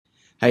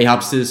Hey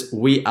Hubsters,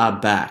 we are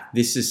back.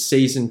 This is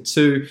season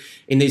 2.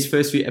 In these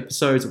first few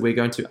episodes, we're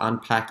going to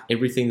unpack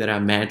everything that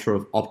our mantra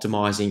of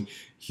optimizing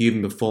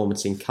human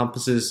performance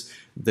encompasses,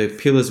 the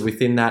pillars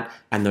within that,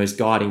 and those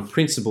guiding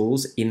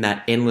principles in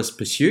that endless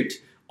pursuit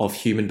of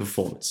human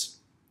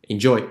performance.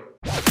 Enjoy.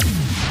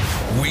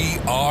 We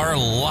are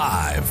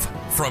live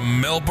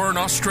from Melbourne,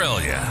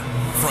 Australia.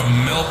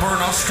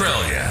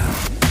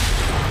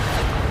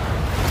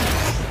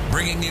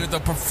 Bringing you the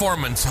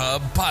Performance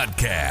Hub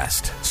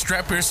podcast.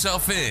 Strap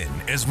yourself in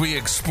as we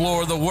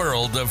explore the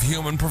world of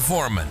human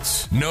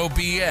performance. No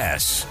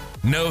BS,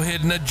 no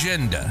hidden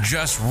agenda,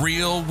 just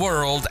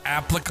real-world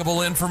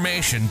applicable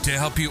information to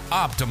help you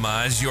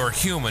optimize your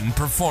human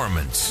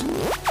performance.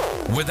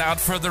 Without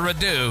further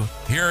ado,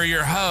 here are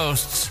your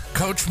hosts,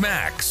 Coach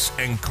Max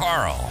and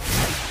Karl.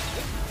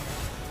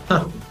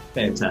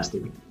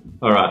 Fantastic.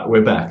 All right,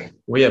 we're back.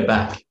 We are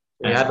back.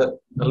 We had a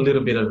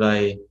little bit of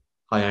a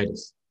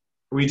hiatus.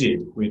 We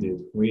did.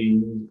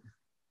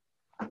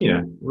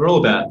 We're all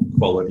about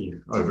quality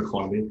over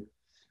quantity.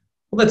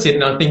 Well, that's it.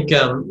 And I think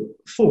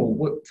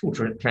full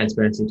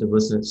transparency to the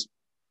listeners,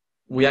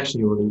 we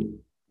actually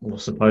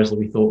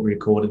supposedly we thought we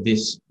recorded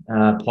this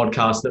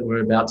podcast that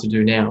we're about to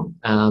do now.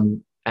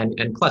 And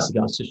classic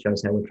us just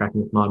shows how we're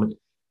tracking at the moment.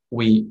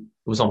 It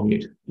was on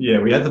mute. Yeah,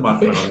 we had the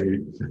microphone on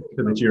mute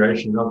for the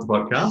duration of the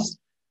podcast.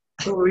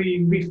 So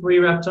we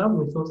wrapped up and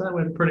we thought that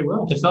went pretty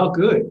well. It felt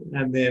good.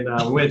 And then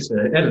we went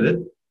to edit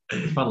it.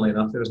 Funnily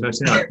enough, there was no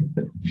sound.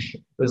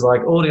 It was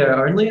like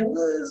audio only.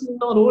 There's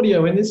not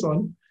audio in this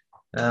one.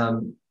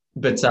 No,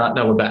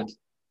 we're back.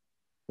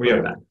 We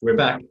are back. We're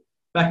back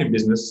in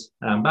business,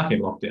 back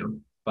in lockdown.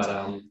 But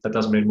that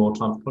doesn't mean more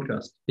time for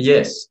podcast.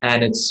 Yes,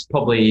 and it's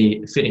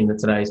probably fitting that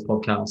today's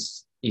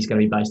podcast is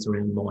going to be based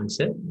around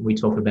mindset. We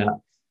talk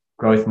about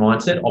growth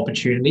mindset,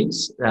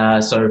 opportunities.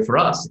 So for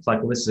us, it's like,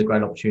 well, this is a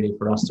great opportunity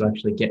for us to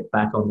actually get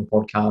back on the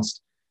podcast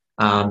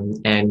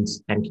and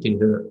continue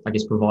to, I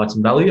guess, provide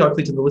some value,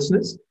 hopefully, to the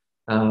listeners.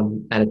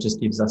 And it just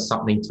gives us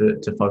something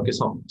to focus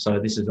on. So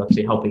this is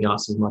actually helping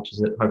us as much as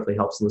it hopefully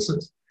helps the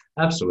listeners.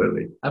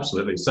 Absolutely.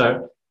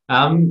 So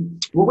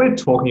what we're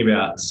talking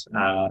about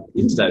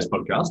in today's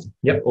podcast,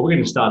 what we're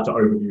going to start to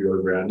overview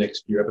over our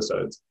next few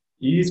episodes,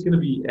 is going to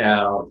be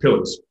our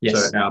pillars.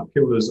 Yes. So our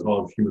pillars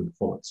of human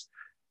performance.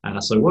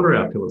 So what are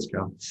our pillars,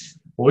 Karl?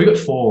 Well, we've got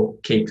 4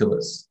 key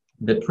pillars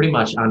that pretty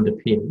much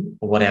underpin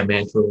what our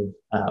mantra of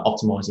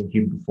optimizing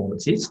human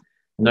performance is.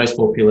 And those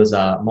 4 pillars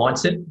are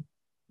mindset,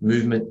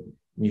 movement,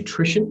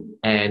 nutrition,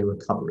 and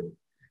recovery.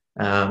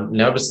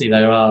 Now, obviously,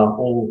 they are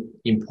all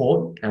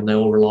important and they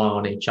all rely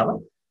on each other.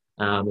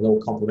 They all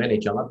complement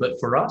each other. But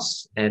for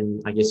us, and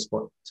I guess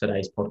what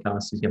today's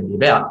podcast is going to be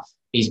about,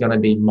 is going to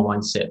be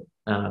mindset.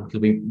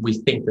 Because we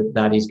think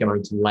that is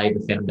going to lay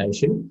the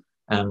foundation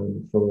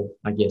for,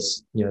 I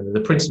guess,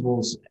 the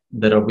principles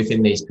that are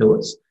within these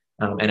pillars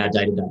and our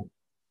day-to-day.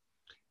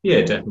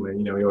 Yeah,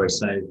 definitely. We always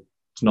say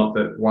it's not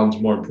that one's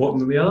more important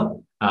than the other,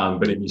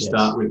 but if you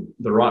start with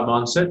the right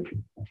mindset,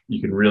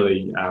 you can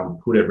really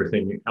put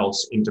everything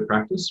else into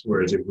practice.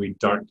 Whereas if we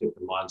don't get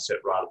the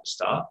mindset right at the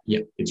start,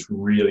 it's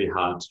really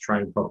hard to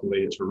train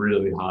properly. It's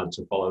really hard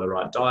to follow the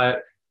right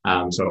diet.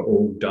 So it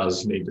all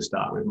does need to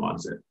start with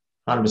mindset.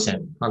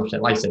 100%.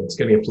 Like I said, it's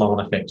going to be a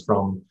flow-on effect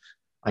from,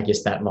 I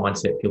guess, that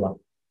mindset pillar.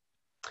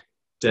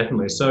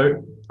 Definitely.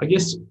 So I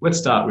guess let's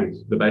start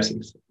with the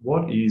basics.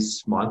 What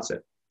is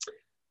mindset?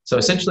 So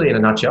essentially, in a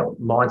nutshell,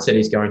 mindset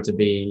is going to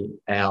be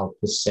our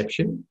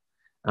perception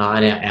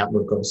and our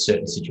outlook on a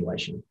certain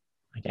situation,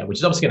 okay, which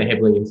is obviously going to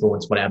heavily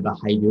influence what our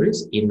behaviour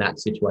is in that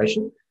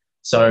situation.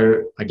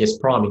 So I guess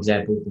prime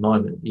example at the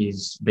moment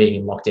is being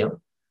in lockdown.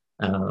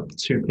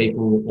 2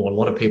 people or a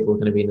lot of people are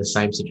going to be in the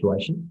same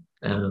situation.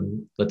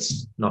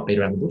 Let's not beat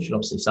around the bush. It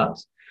obviously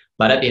sucks.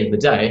 But at the end of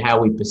the day, how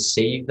we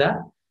perceive that,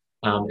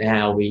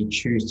 how we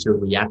choose to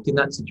react in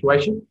that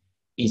situation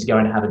is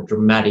going to have a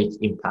dramatic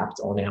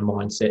impact on our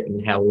mindset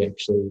and how we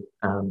actually,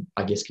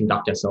 I guess,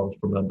 conduct ourselves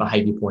from a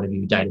behaviour point of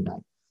view day to day.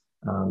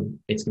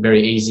 It's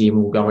very easy,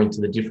 and we'll go into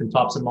the different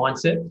types of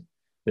mindset,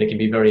 but it can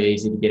be very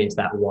easy to get into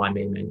that why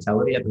me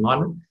mentality at the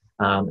moment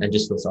and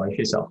just feel sorry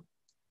for yourself.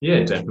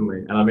 Yeah,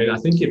 definitely. And I mean, I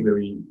think it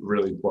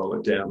really boil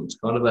it down. It's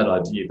kind of that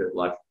idea that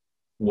like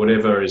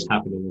whatever is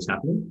happening is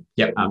happening.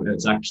 Yep. And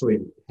it's actually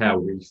how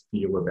we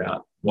feel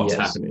about what's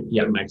happening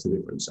that makes a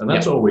difference. And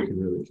that's all we can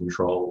really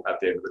control at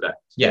the end of the day.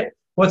 Yeah.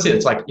 Well, that's it.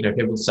 It's like,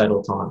 people say it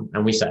all the time,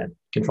 and we say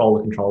control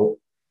the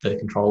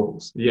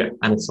controllables. Yeah.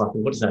 And it's like,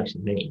 well, what does that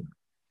actually mean?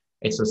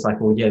 It's just like,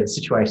 well, the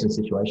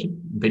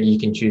situation, but you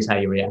can choose how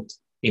you react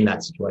in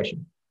that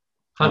situation.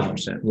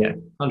 100%. Yeah.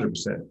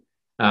 100%.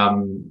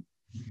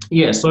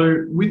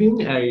 So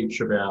within each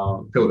of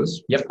our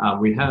pillars,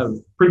 we have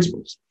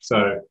principles.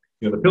 So,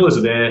 the pillars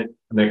are there and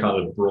they're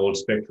kind of broad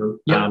spectrum.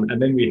 And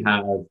then we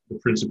have the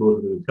principles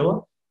of the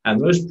pillar,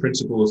 and those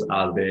principles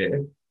are there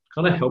to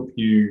kind of help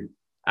you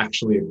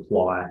actually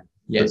apply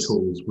the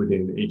tools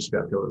within each of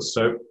our pillars.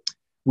 So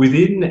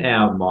within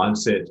our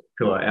mindset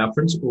pillar, our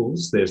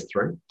principles, there's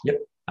 3.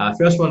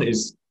 First one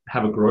is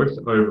have a growth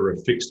over a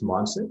fixed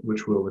mindset,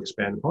 which we'll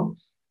expand upon.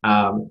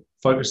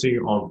 focusing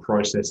on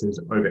processes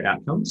over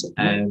outcomes.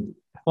 And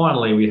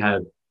finally, we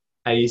have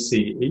ACE,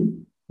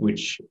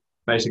 which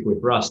basically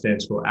for us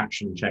stands for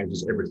action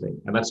changes everything.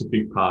 And that's a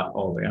big part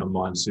of our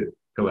mindset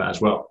pillar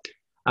as well.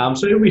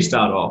 So if we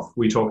start off,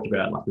 we talked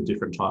about like the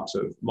different types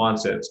of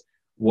mindsets.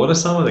 What are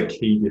some of the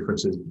key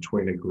differences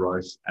between a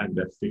growth and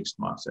a fixed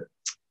mindset?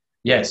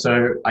 Yeah,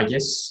 so I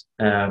guess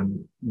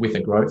with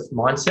a growth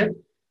mindset,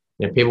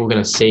 people are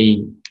going to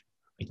see,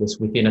 I guess,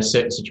 within a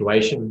certain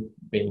situation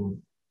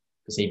being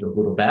perceived as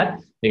good or bad,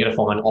 they're going to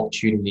find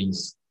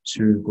opportunities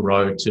to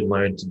grow, to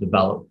learn, to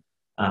develop.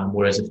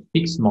 Whereas a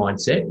fixed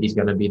mindset is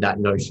going to be that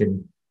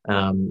notion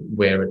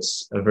where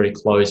it's a very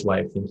closed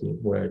way of thinking,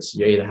 where it's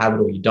you either have it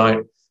or you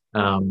don't.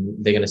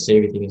 They're going to see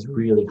everything as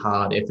really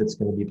hard. Effort's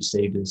going to be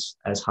perceived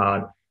as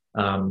hard.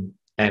 And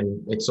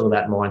it's sort of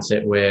that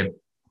mindset where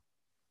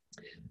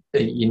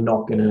you're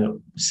not going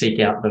to seek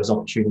out those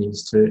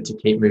opportunities to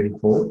keep moving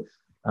forward,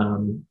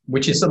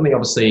 which is something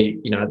obviously,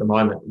 at the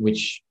moment,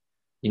 which,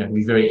 can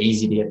be very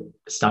easy to get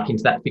stuck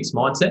into that fixed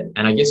mindset.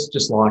 And I guess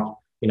just like,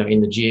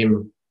 in the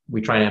gym, we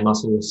train our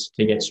muscles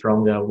to get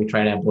stronger. We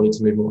train our body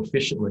to move more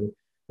efficiently.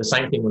 The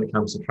same thing when it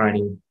comes to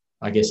training,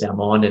 I guess, our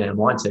mind and our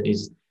mindset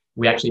is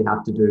we actually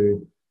have to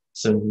do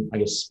some, I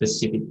guess,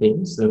 specific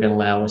things that are going to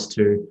allow us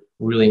to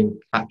really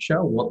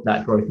capture what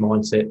that growth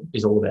mindset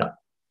is all about.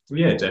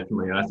 Yeah,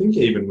 definitely. And I think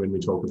even when we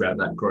talk about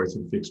that growth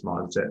and fixed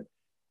mindset,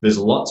 there's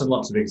lots and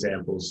lots of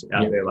examples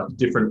out there, like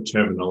different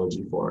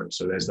terminology for it.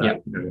 So there's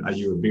that, are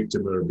you a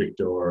victim or a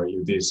victor, or are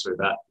you this or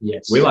that?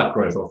 Yes. We like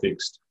growth or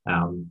fixed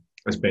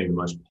as being the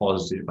most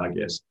positive, I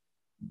guess.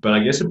 But I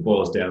guess it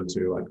boils down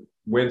to like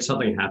when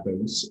something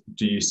happens,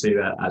 do you see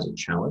that as a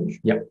challenge?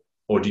 Yep.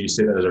 Or do you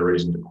see that as a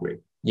reason to quit?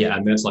 Yeah.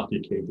 And that's like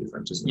your key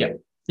difference, isn't it?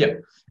 Yeah.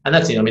 And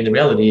that's it. I mean, the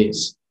reality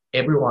is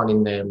everyone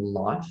in their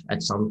life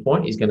at some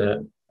point is going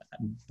to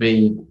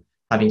be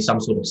having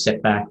some sort of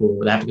setback,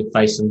 or they have to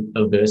face some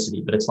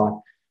adversity. But it's like,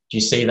 do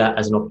you see that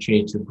as an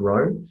opportunity to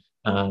grow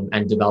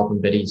and develop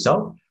and better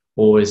yourself?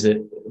 Or is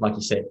it, like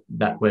you said,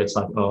 that where it's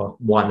like, oh,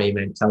 why me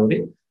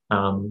mentality,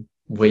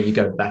 where you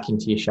go back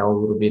into your shell a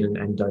little bit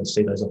and don't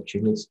see those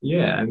opportunities?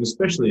 Yeah, and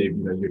especially if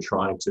you're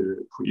trying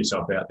to put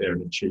yourself out there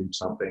and achieve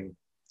something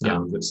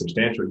that's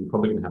substantial, you're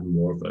probably going to have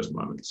more of those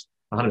moments.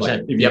 100%.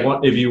 Like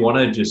if you want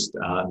to just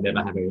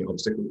never have any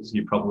obstacles,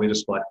 you probably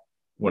just like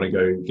want to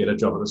go get a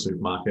job at the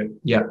supermarket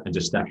and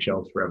just stack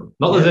shelves forever.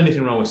 Not that there's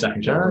anything wrong with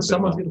stacking shelves.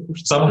 Someone's going to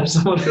push. Someone's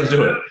going to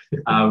do it.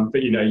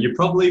 But you're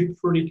probably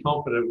pretty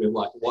confident with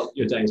like what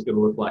your day is going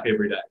to look like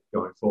every day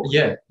going forward.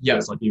 Yeah.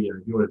 It's like if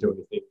you want to do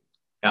anything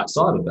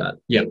outside of that,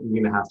 you're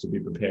going to have to be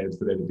prepared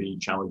for there to be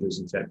challenges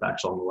and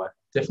setbacks on the way.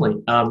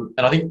 Definitely. And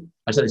I think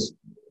I said this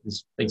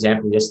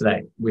example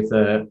yesterday with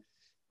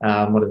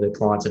one of the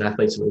clients and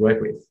athletes that we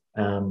work with.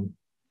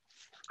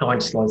 I won't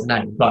disclose the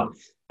name, but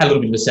had a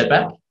little bit of a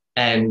setback.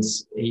 And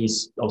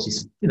he's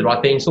obviously did the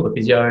right thing, saw the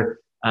physio,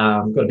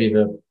 got a bit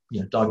of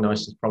a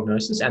diagnosis,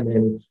 prognosis, and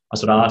then I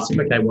sort of asked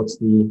him, okay, what's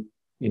the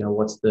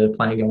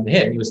plan going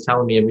ahead? And he was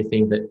telling me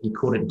everything that he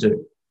couldn't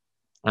do,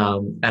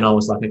 and I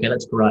was like, okay,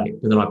 that's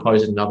great. But then I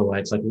posed it another way.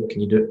 It's like, what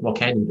can you do? What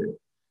can you do?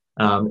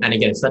 And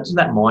again, it's just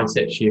that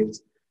mindset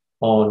shift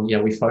on,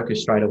 we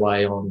focus straight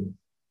away on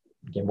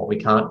again what we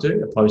can't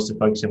do, opposed to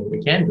focusing on what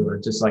we can do.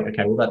 And just like,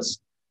 okay, well, that's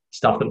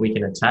stuff that we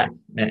can attack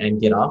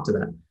and get after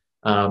that.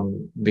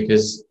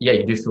 Because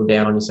you do feel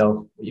down on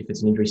yourself if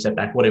it's an injury,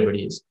 setback, whatever it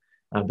is.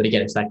 But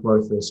again, it's that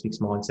growth versus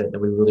fixed mindset that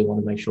we really want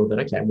to make sure that,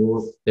 okay,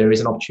 well, there is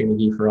an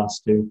opportunity for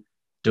us to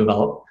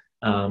develop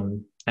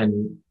and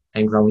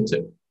grow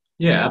into.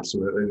 Yeah,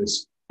 absolutely.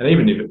 And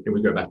even if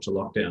we go back to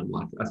lockdown,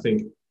 like I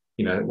think,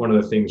 one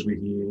of the things we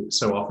hear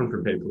so often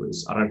from people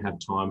is, I don't have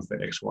time for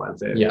X, Y, and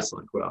Z. Yeah. It's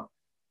like, well,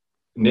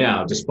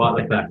 now, despite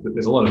the fact that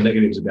there's a lot of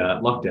negatives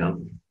about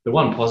lockdown, the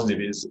one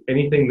positive is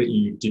anything that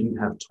you didn't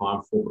have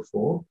time for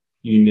before,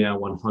 you now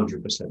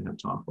 100% have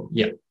time for.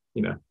 Yeah.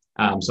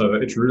 So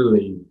it's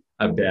really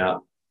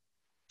about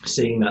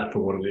seeing that for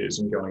what it is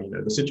and going,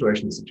 the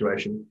situation,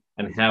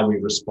 and how we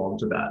respond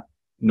to that.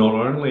 Not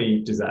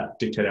only does that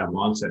dictate our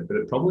mindset, but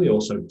it probably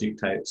also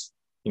dictates,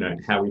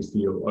 how we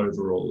feel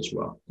overall as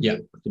well. Yeah.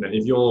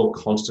 If you're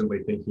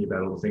constantly thinking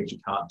about all the things you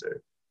can't do,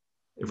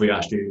 if we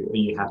asked you, are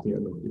you happy or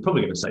not, you're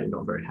probably going to say you're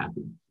not very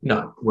happy.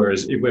 No.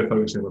 Whereas if we're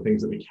focusing on the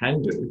things that we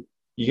can do,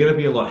 you're going to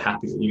be a lot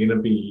happier. You're going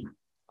to be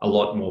a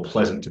lot more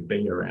pleasant to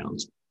be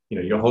around.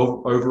 Your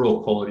whole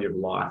overall quality of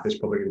life is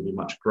probably going to be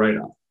much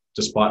greater,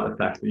 despite the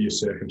fact that your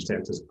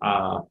circumstances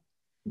are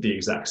the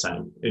exact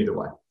same either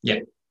way. Yeah,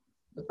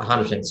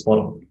 100% spot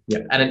on. Yeah,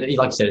 and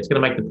like I said, it's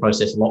going to make the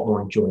process a lot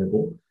more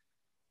enjoyable,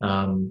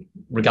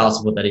 regardless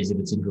of what that is, if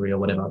it's injury or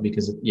whatever,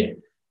 because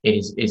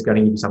it's going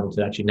to give you something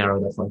to actually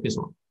narrow that focus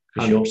on.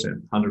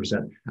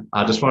 100%.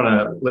 I just want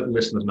to let the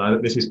listeners know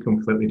that this is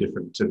completely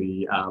different to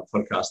the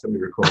podcast that we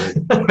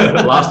recorded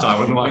last time.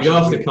 When we go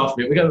off the cuff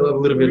bit. We got a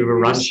little bit of a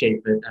run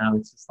sheet, but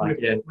it's just like,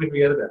 where do we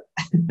go to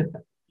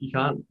that? You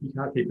can't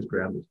keep us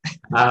grounded.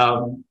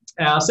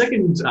 Our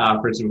second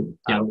principle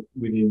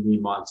within the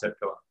mindset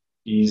pillar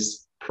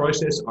is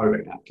process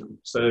over outcome.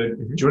 So do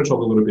you want to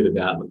talk a little bit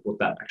about what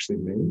that actually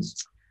means?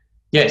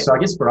 Yeah, so I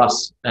guess for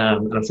us,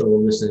 and I'm sure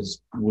all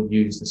listeners would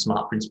use the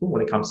SMART principle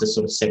when it comes to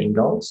sort of setting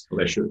goals. Well,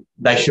 they should.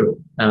 They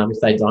should. If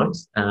they don't,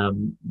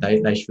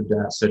 they should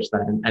search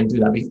that and do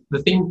that.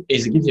 The thing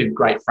is, it gives you a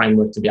great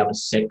framework to be able to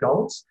set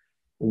goals.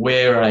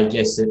 Where I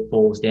guess it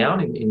falls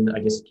down in I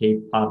guess a key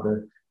part of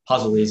the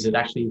puzzle is it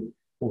actually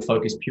will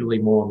focus purely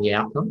more on the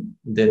outcome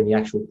than the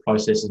actual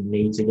process and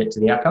need to get to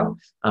the outcome.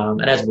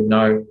 And as we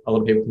know, a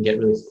lot of people can get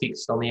really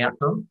fixed on the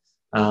outcome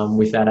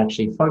without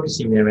actually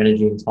focusing their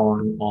energy and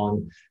time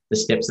on the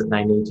steps that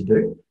they need to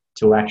do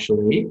to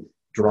actually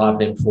drive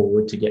them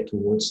forward to get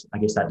towards, I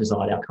guess, that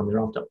desired outcome they're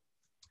after.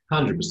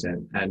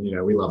 100%. And,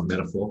 we love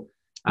metaphor.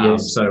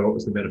 Yes. So what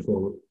was the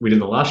metaphor we did in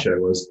the last show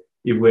was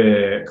if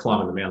we're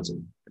climbing the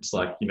mountain, it's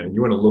like,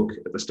 you want to look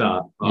at the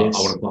start, Yes. I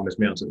want to climb this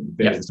mountain,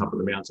 there's the top of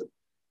the mountain.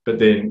 But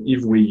then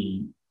if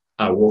we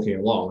are walking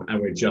along and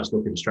we're just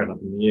looking straight up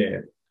in the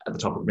air at the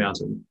top of the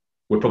mountain,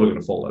 we're probably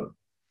going to fall over.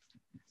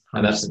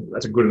 And that's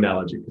a good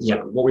analogy. Yeah.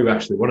 So what we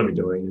actually want to be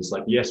doing is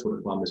like, yes, we're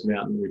going to climb this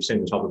mountain. We've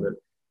seen the top of it.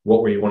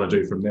 What we want to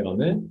do from then on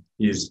there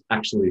is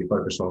actually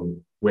focus on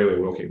where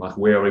we're walking, like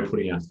where are we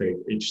putting our feet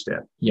each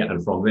step. Yeah.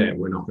 And from there,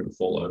 we're not going to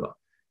fall over.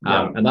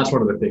 And that's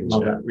one of the things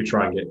that we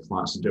try and get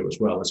clients to do as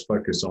well, is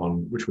focus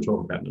on, which we'll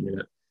talk about in a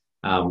minute,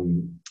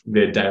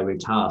 their daily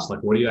tasks.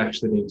 Like, what do you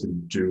actually need to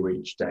do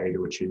each day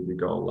to achieve your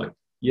goal? Like,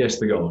 yes,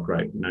 the goal is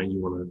great.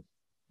 You want to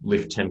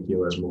lift 10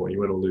 kilos more. You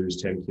want to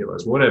lose 10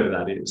 kilos, whatever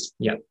that is.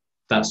 Yeah.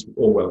 That's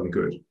all well and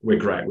good. We're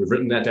great. We've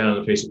written that down on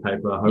a piece of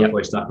paper,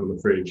 hopefully stuck it on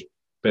the fridge.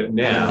 But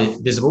now,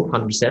 visible,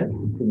 100%.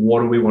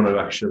 What do we want to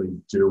actually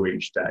do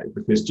each day?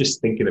 Because just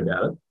thinking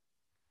about it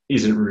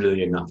isn't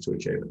really enough to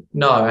achieve it.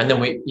 No, and then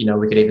we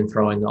could even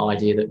throw in the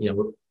idea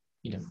that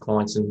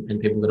clients and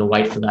people are going to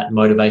wait for that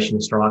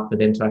motivation strike for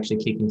them to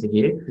actually kick into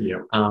gear.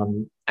 Yeah.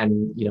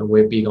 And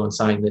we're big on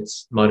saying that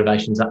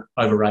motivation's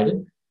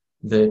overrated.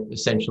 That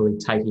essentially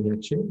taking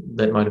action,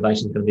 that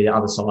motivation is going to be the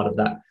other side of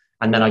that,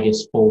 and that I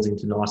guess falls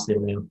into nicely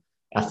on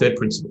our third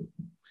principle.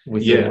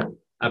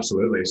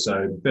 Absolutely.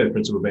 So the third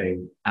principle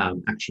being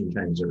action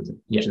changes everything,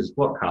 which is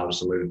what Karl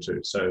just alluded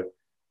to. So,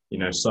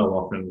 so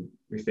often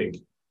we think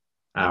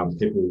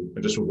people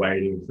are just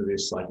waiting for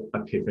this like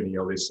epiphany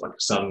or this like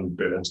sudden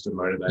burst of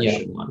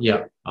motivation.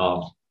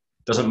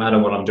 Doesn't matter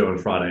what I'm doing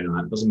Friday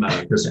night. Doesn't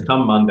matter, because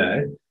come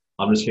Monday,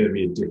 I'm just going to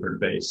be a different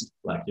beast.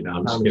 Like,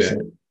 I'm just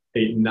going to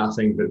eat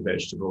nothing but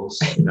vegetables.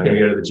 I'm going to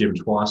go to the gym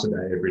twice a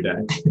day, every day.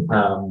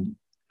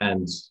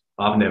 And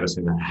I've never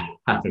seen that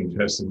happen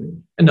personally.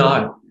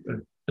 No,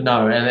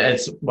 and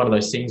it's one of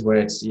those things where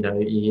it's, you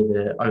hear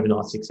the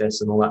overnight success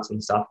and all that sort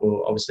of stuff.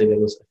 Well, obviously there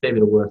was a fair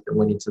bit of work that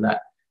went into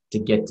that to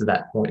get to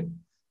that point.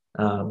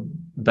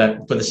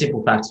 But for the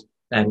simple fact,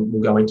 and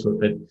we'll go into it,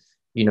 but,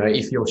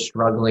 if you're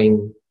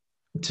struggling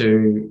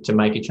to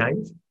make a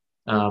change,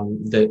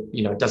 that,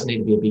 it doesn't need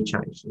to be a big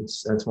change.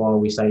 That's why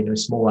we say,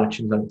 small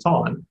actions over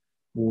time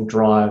will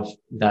drive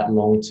that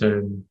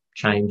long-term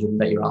change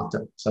that you're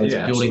after. So it's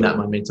building that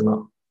momentum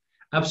up.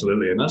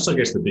 Absolutely. And that's, I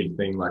guess, the big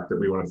thing like that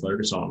we want to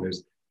focus on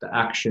is the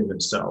action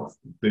itself,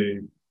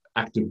 the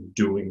act of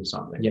doing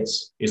something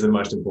is the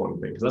most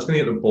important thing, because that's going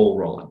to get the ball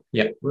rolling.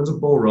 Yeah. When there's a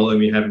ball rolling,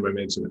 we have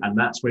momentum, and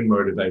that's when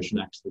motivation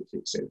actually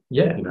kicks in.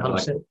 Yeah,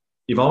 like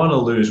if I want to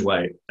lose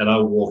weight and I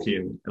walk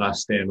in and I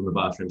stand on the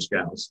bathroom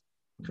scales,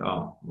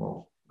 I'm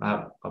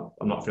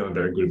not feeling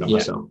very good about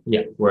myself.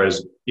 Yeah.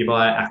 Whereas if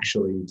I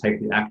actually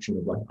take the action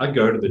of like, I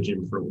go to the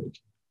gym for a week,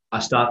 I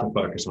start to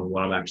focus on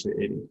what I'm actually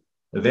eating.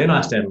 Then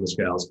I stand on the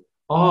scales.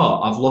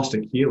 I've lost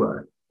a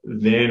kilo.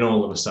 Then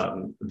all of a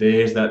sudden,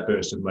 there's that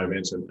burst of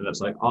momentum. And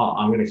it's like,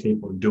 I'm going to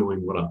keep on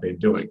doing what I've been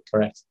doing.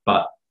 Correct.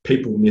 But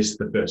people miss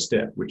the first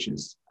step, which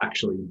is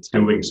actually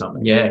doing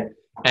something. Yeah.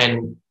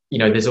 And,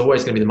 there's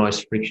always going to be the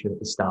most friction at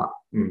the start.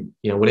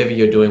 Whatever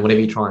you're doing, whatever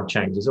you try and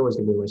change, there's always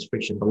going to be the most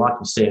friction. But like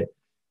you said,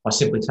 by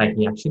simply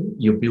taking action,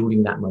 you're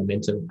building that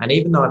momentum. And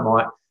even though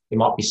it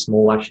might be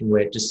small action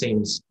where it just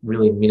seems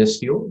really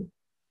minuscule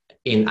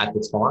at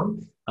the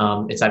time,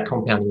 it's that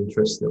compounding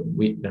interest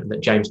that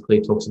that James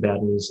Clear talks about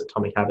in his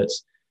Atomic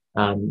Habits.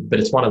 But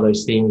it's one of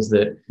those things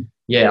that,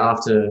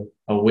 after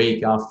a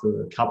week,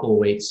 after a couple of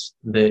weeks,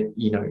 that,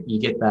 you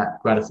get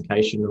that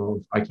gratification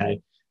of,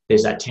 okay,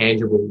 there's that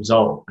tangible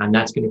result, and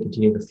that's going to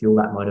continue to fuel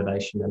that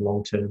motivation and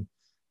long-term,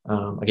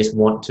 I guess,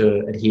 want to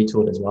adhere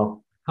to it as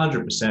well.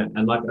 100%.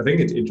 And like, I think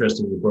it's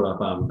interesting you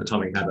brought up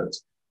Atomic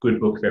Habits. Good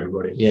book for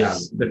everybody.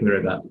 Yes. Definitely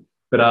read that.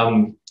 But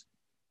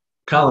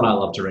Karl and I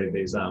love to read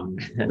these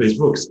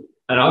books.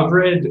 And I've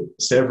read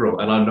several,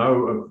 and I know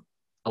of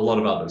a lot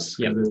of others.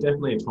 Yeah. There's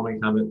definitely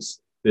Atomic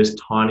Habits. There's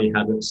Tiny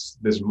Habits.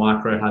 There's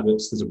Micro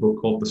Habits. There's a book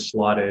called The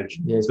Slight Edge.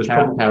 There's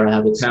Power of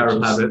Habits. Power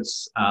of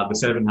Habits. The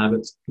 7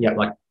 Habits. Yeah.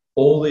 Like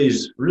all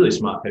these really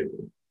smart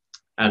people.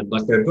 And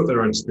like they've got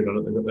their own spin on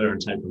it. They've got their own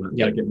take on it.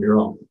 Don't get me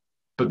wrong.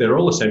 But they're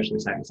all essentially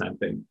saying the same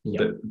thing.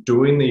 That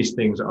doing these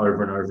things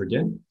over and over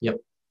again.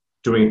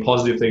 Doing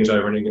positive things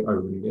over and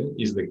again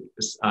is the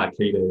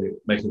key to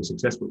making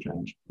successful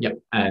change.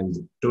 And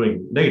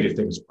doing negative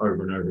things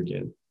over and over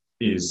again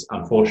is,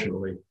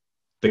 unfortunately,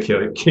 the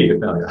key to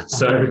failure.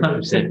 So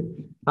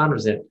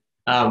 100%.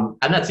 And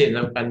that's it.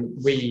 And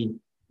we,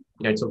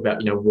 talk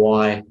about,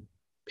 why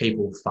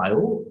people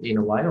fail in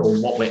a way, or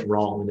what went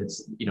wrong. And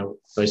it's,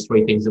 those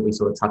three things that we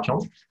sort of touch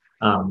on,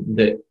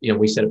 that,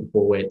 we said it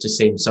before, where it just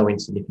seems so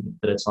insignificant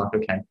that it's like,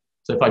 okay,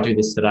 so if I do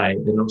this today,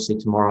 then obviously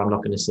tomorrow I'm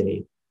not going to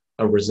see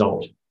a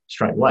result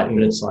straight away.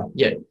 But it's like,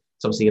 yeah,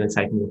 it's obviously going to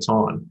take more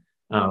time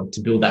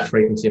to build that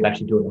frequency of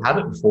actually doing the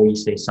habit before you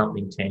see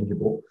something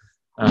tangible.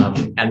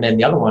 And then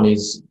the other one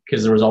is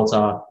because the results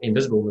are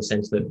invisible in the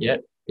sense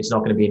that, it's not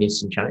going to be an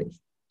instant change.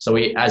 So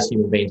we, as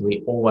human beings,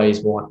 we always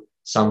want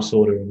some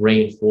sort of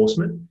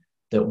reinforcement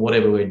that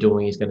whatever we're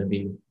doing is going to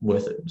be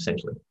worth it,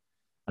 essentially.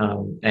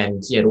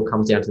 And it all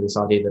comes down to this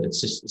idea that it's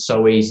just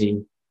so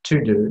easy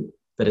to do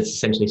that it's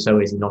essentially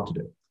so easy not to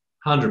do.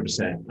 100%.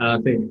 And I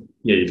think,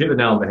 you've hit the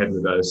nail on the head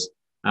with those.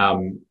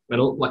 And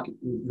like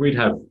we'd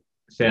have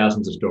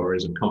thousands of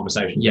stories and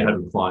conversations we had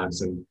with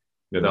clients, and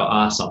they'll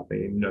ask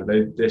something,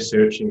 and they're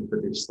searching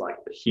for this like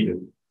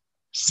hidden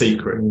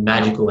secret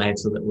magical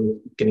answer that we're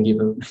going to give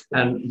them.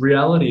 And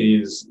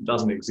reality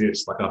doesn't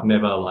exist. Like I've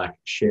never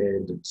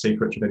shared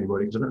secrets with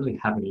anybody because I don't really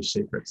have any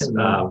secrets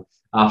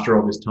after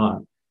all this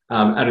time.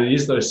 And it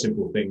is those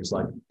simple things,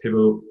 like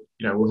people,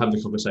 we'll have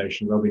the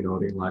conversation, they'll be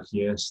nodding like,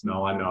 yes,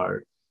 no, I know.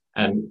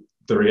 And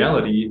the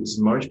reality is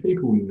most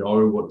people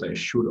know what they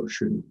should or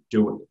shouldn't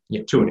do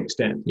to an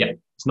extent. Yeah.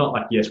 It's not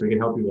like, yes, we can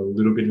help you with a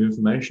little bit of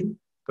information,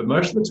 but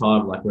most of the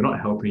time, we're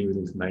not helping you with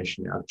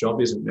information. Our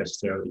job isn't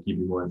necessarily to give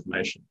you more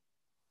information.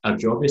 Our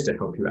job is to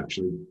help you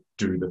actually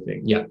do the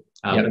thing. Yeah.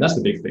 And that's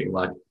the big thing,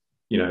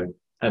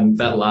 and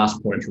that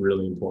last point is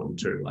really important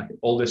too.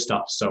 All this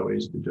stuff's so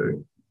easy to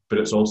do, but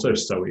it's also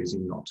so easy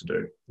not to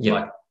do.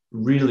 Yeah.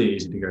 Really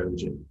easy to go to the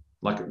gym.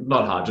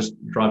 Not hard, just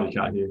drive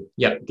your car here.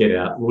 Yeah. Get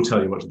out. We'll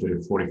tell you what to do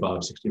in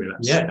 45, 60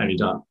 minutes. Yeah. And you're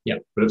done. Yeah.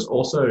 But it's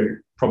also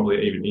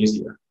probably even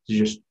easier to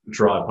just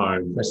drive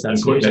home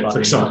and put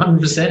Netflix on.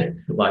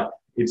 100%.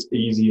 It's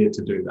easier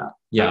to do that.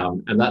 Yeah.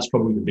 And that's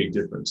probably the big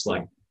difference.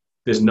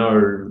 There's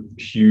no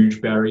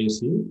huge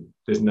barriers here.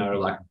 There's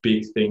no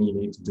big thing you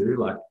need to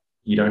do.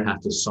 You don't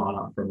have to sign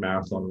up for a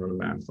marathon or run a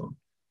marathon.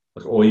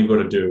 All you've got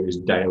to do is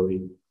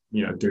daily,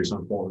 do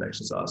some form of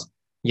exercise.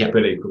 Yeah.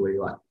 But equally,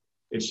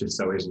 it's just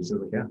so easy to sit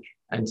on the couch.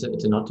 And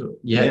to not do it.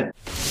 Yeah.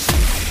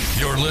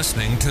 You're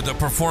listening to the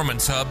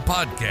Performance Hub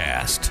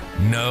podcast.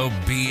 No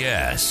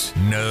BS,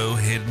 no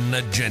hidden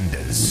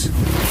agendas.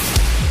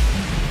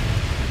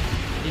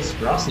 Yes,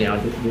 for us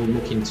now, we'll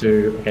look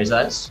into, so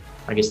that's,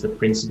 I guess, the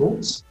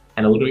principles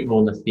and a little bit more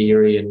on the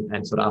theory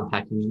and sort of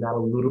unpacking that a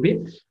little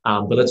bit.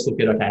 But let's look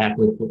at, how can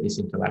we put this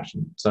into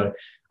action? So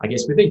I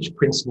guess with each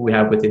principle we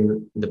have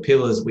within the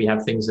pillars, we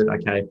have things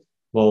that,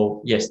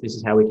 well, yes, this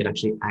is how we can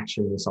actually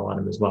action this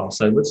item as well.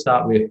 So let's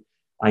start with,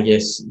 I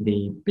guess,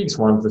 the biggest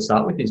one to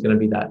start with is going to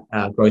be that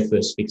growth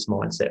versus fixed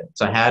mindset.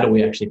 So how do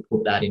we actually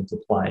put that into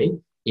play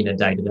in a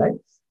day-to-day?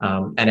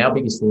 And our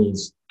biggest thing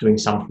is doing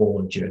some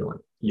form of journaling.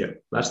 Yeah,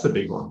 that's the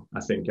big one, I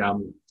think.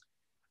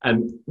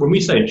 And when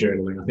we say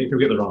journaling, I think we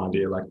get the wrong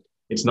idea.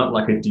 It's not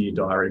like a Dear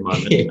Diary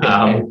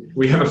moment.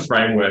 We have a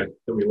framework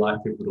that we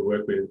like people to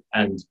work with,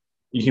 and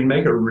you can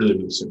make it really,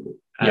 really simple.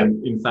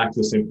 And in fact,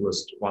 the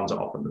simplest ones are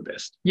often the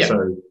best. Yep.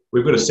 So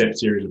we've got a set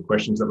series of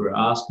questions that we're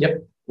asked.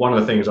 Yep. One of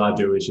the things I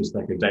do is just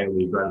a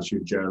daily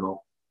gratitude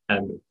journal.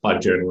 And by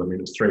journal, I mean,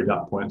 it's 3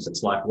 dot points.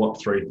 It's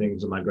what 3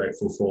 things am I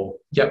grateful for?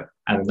 Yep.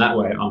 And that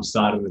way I'm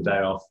starting the day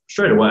off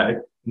straight away,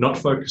 not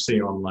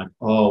focusing on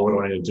what do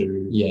I need to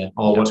do? Yeah.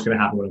 What's going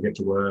to happen when I get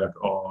to work?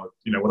 Or,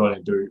 what do I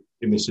need to do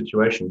in this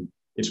situation?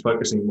 It's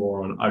focusing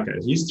more on, okay,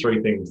 here's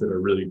 3 things that are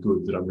really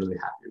good that I'm really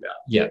happy about.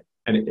 Yeah.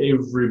 And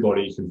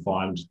everybody can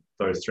find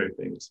those 3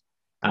 things.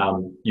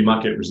 You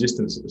might get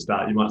resistance at the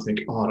start. You might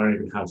think, I don't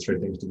even have 3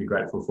 things to be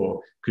grateful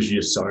for because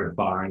you're so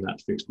far in that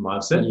fixed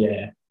mindset.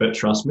 Yeah. But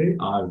trust me,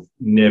 I've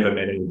never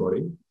met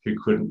anybody who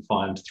couldn't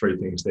find 3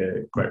 things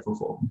they're grateful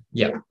for.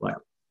 Yeah.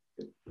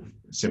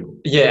 Simple.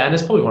 Yeah. And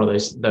it's probably one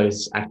of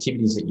those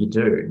activities that you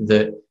do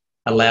that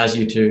allows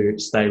you to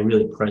stay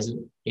really present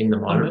in the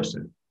moment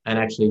 100%. And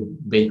actually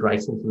be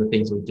grateful for the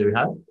things we do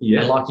have.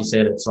 Yeah. And like you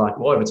said, it's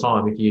over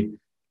time, if you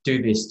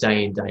do this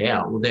day in, day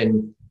out, well,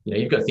 then,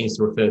 you've got things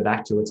to refer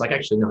back to. It's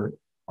actually, no,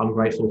 I'm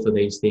grateful for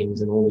these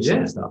things and all this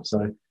sort of stuff.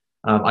 So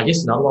I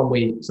guess another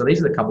one so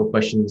these are a couple of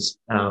questions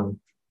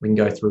we can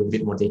go through in a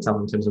bit more detail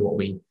in terms of what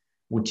we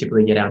would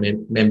typically get our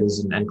members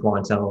and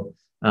clientele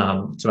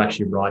to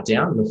actually write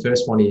down. And the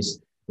first one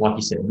is, like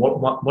you said,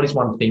 what is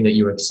one thing that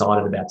you're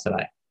excited about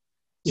today?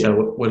 Yeah.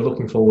 So we're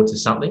looking forward to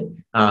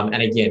something.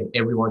 And again,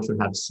 everyone should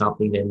have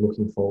something they're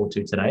looking forward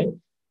to today.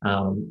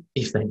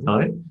 If they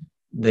don't,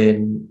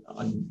 then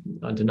I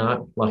don't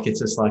know. It's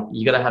just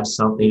you got to have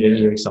something that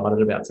you're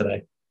excited about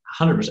today.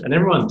 100%. And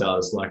everyone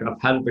does.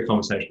 I've had the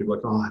conversation, people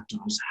I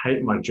just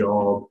hate my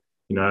job.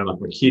 My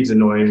kids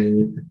annoy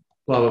me,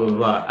 blah, blah, blah,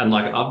 blah. And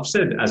I've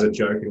said as a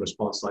joke in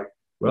response,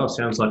 well, it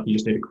sounds like you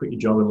just need to quit your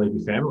job and leave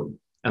your family.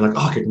 And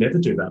I could never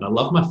do that. I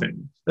love my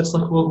family. That's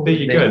well, there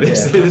you go.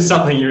 There's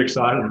something you're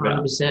excited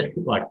about.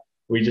 100%.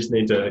 We just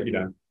need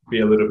to, be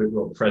a little bit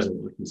more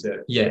present, like you said.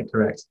 Yeah,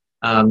 correct.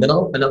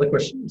 Another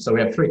question. So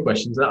we have three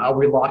questions.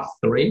 We like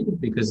three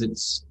because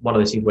it's one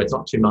of those things where it's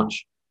not too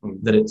much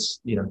that it's,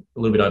 a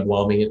little bit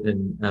overwhelming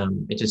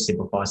and it just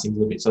simplifies things a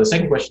little bit. So the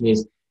second question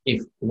is,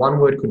 if one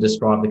word could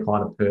describe the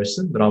kind of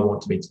person that I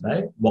want to be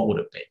today, what would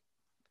it be?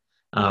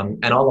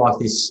 And I like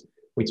this.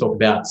 We talk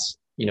about,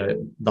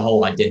 the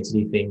whole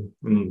identity thing.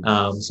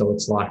 So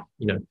it's like,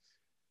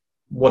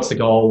 what's the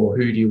goal or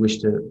who do you wish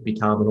to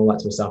become and all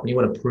that sort of stuff. And you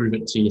want to prove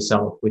it to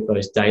yourself with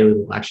those daily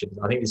little actions.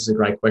 I think this is a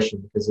great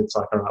question because it's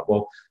like, all right,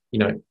 well,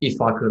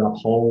 if I could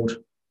uphold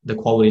the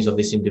qualities of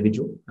this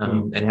individual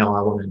and how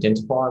I want to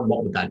identify,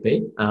 what would that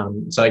be?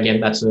 So again,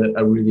 that's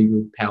a really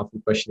good,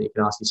 powerful question that you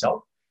can ask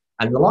yourself.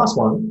 And the last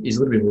one is a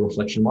little bit of a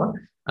reflection one.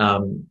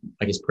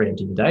 I guess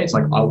preempting the day. It's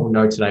like, I will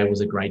know today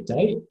was a great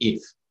day if.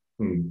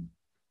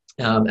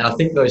 And I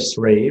think those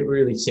three are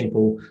really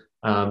simple.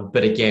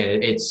 But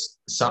again, it's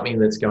something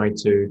that's going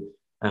to,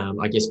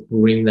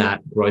 bring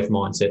that growth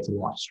mindset to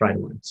life straight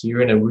away. So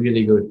you're in a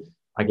really good,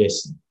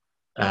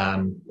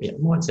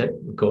 mindset,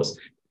 of course,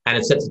 and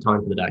it sets a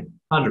tone for the day.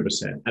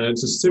 100%. And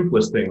it's the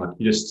simplest thing. Like,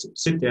 you just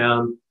sit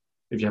down.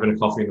 If you're having a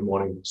coffee in the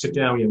morning, sit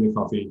down, you're having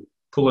coffee,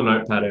 pull a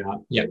notepad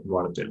out,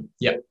 write it down.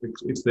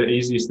 It's the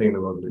easiest thing in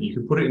the world. You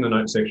can put it in the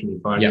note section of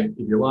your phone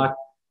if you like.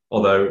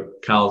 Although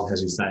Karl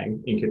has his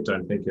saying, ink it,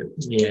 don't think it.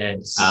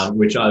 Yes.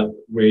 Which I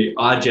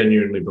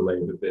genuinely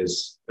believe that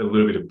there's a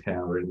little bit of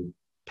power in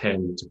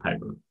pen to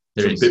paper.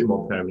 It's a bit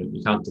more permanent.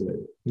 You can't delete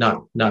it.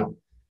 No.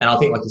 And I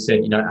think, like you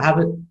said, have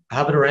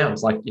it around.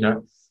 It's like,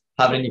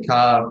 have it in your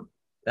car.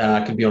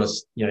 It could be on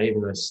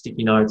even the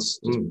sticky notes.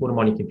 Just put them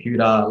on your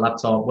computer,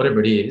 laptop,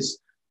 whatever it is.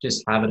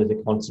 Just have it as a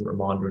constant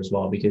reminder as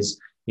well, because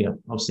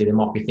obviously there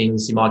might be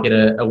things you might get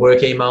a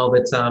work email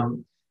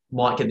that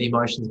might get the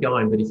emotions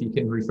going, but if you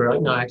can refer,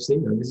 this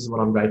is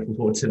what I'm grateful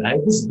for today.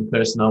 This is the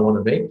person I want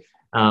to be.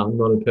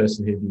 Not a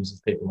person who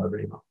abuses people over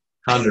email.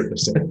 100%.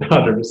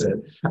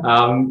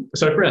 100%.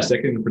 So for our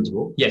second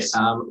principle, yes.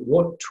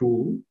 What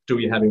tool do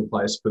we have in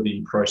place for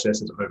the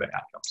processes over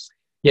outcomes?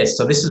 Yes.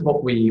 So this is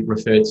what we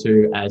refer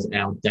to as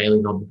our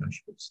daily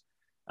non-negotiables.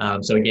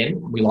 So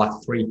again, we like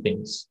three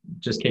things.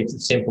 Just keeps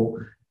it simple.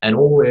 And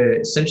all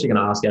we're essentially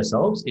going to ask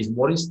ourselves is,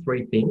 what is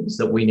three things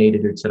that we need to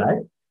do today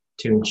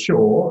to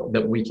ensure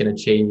that we can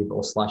achieve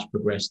or /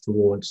 progress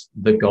towards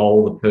the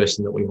goal, the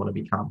person that we want to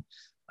become.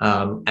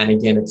 And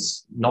again,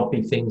 it's not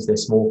big things, they're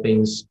small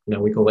things.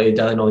 We call it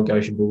daily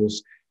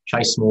non-negotiables,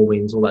 chase small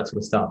wins, all that sort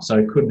of stuff. So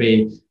it could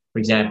be, for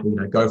example,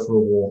 go for a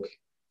walk.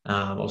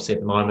 Obviously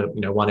at the moment,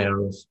 1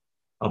 hour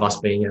of us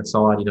being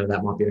outside,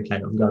 that might be okay.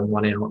 I'm going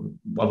 1 hour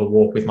of a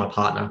walk with my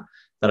partner.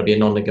 That'll be a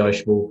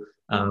non-negotiable.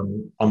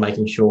 I'm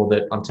making sure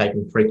that I'm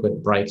taking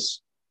frequent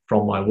breaks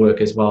from my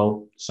work as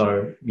well.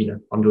 So,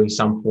 I'm doing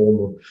some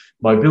form of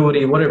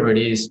mobility, whatever it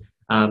is.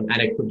 And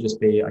it could just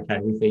be, okay,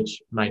 with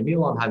each main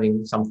meal, I'm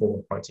having some form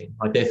of protein.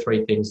 Like, they're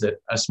three things that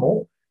are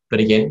small, but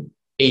again,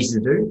 easy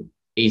to do,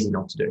 easy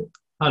not to do.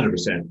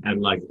 100%.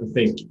 And I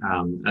think,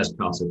 as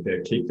Karl said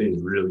there, keep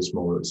these really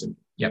small, really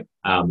simple. Yep.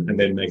 And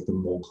then make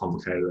them more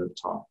complicated over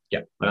time.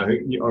 Yep. But I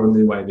think the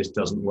only way this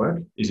doesn't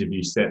work is if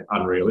you set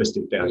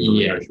unrealistic daily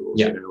non-negotiables.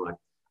 Yeah.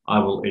 I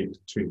will eat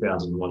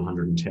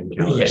 2,110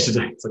 calories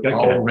today. It's like, okay.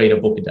 I'll read a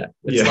book a day.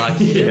 It's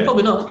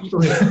probably not.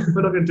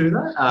 We're not going to do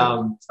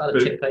that. Start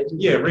at 10 pages.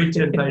 Yeah, read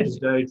 10 pages a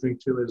day,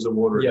 drink 2 liters of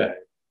water a day.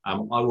 I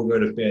will go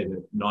to bed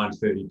at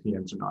 9:30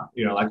 p.m.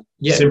 tonight.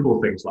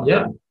 Simple things like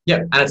that. Yeah,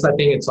 and it's that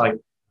thing. It's like,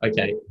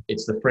 okay,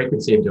 it's the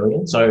frequency of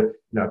doing it. So,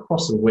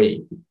 across the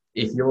week,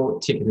 if you're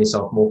ticking this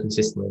off more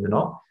consistently than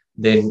not,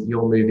 then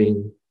you're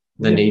moving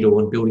the needle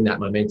and building that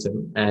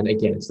momentum. And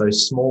again, it's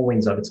those small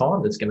wins over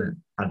time that's going to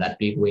have that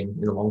big win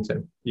in the long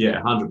term.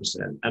 Yeah,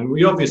 100%. And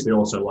we obviously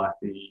also like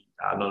the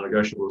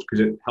non-negotiables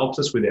because it helps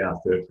us with our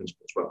third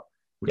principle as well,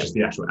 which is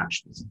the actual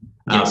actions.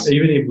 Yes.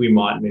 Even if we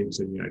might need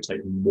to,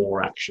 take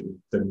more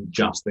action than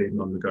just these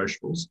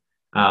non-negotiables,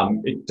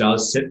 it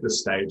does set the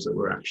stage that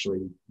we're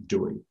actually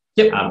doing.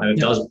 And it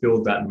does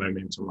build that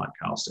momentum, like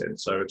Karl said.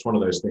 So it's one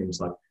of those things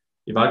like,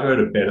 if I go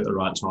to bed at the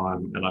right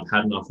time and I've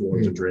had enough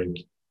water to drink,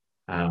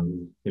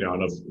 and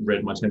I've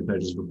read my 10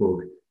 pages of a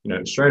book,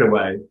 straight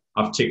away,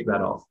 I've ticked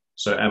that off.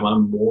 So am I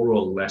more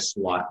or less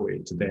likely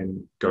to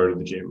then go to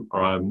the gym?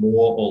 Or am I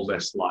more or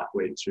less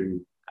likely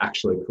to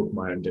actually cook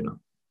my own dinner?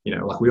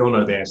 We all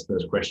know the answer to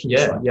those questions.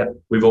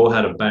 We've all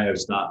had a bad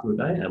start to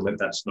the day and let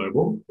that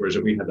snowball. Whereas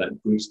if we had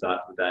that good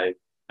start to the day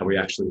and we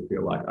actually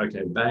feel like,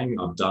 okay, bang,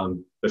 I've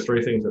done the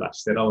 3 things that I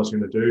said I was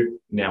going to do.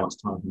 Now it's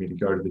time for me to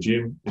go to the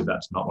gym. If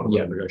that's not one of the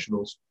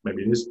negotiables,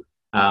 maybe it is.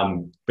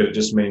 But it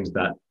just means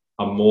that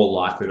I'm more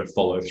likely to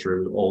follow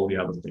through with all the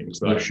other things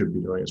that I should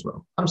be doing as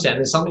well. I'm saying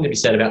there's something to be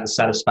said about the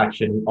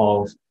satisfaction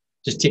of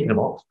just ticking them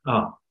off.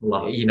 Oh,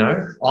 love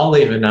it. I'll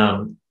even,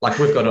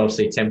 we've got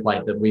obviously a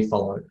template that we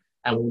follow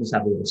and we'll just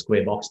have a little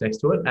square box next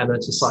to it. And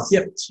it's just like,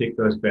 tick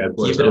those bad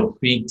boys. Give it a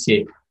big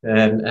tick.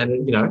 And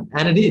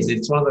it is,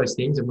 it's one of those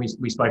things. And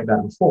we spoke about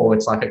it before.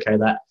 It's like, okay,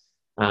 that,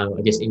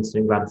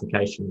 instant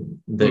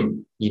gratification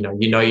that,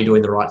 you're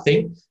doing the right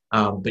thing,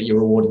 but you're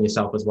rewarding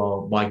yourself as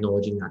well by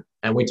acknowledging that.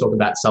 And we talk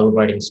about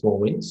celebrating small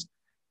wins.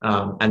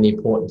 and the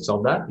importance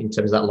of that in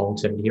terms of that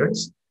long-term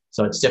adherence.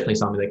 So it's definitely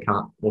something that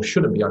can't or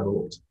shouldn't be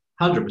overlooked.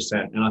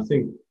 100%. And I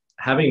think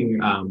having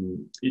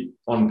it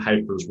on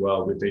paper as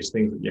well with these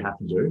things that you have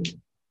to do,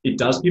 it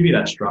does give you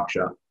that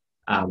structure.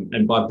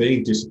 And by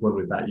being disciplined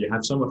with that, you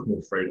have so much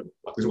more freedom.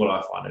 Like, this is what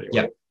I find anyway.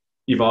 Yep.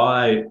 If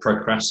I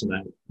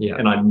procrastinate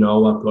and I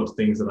know I've got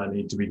things that I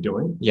need to be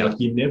doing, like,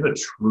 you're never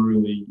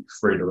truly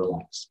free to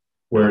relax.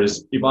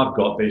 Whereas if I've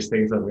got these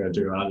things that I'm going to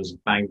do and I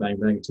just bang, bang,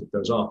 bang, tick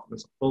those off,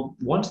 it's like, well,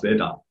 once they're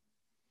done,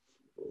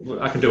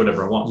 I can do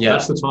whatever I want.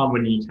 That's the time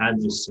when you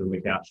can just sit on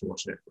the couch and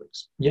watch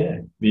Netflix.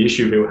 The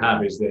issue people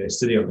have is they're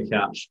sitting on the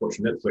couch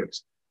watching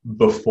Netflix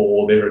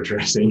before they're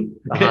addressing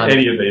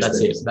any of these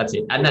things. That's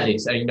it. And that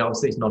is,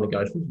 obviously it's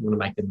non-negotiable. You want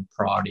to make them a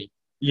priority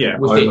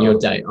within your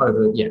day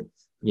over,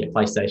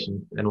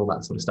 PlayStation and all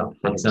that sort of stuff.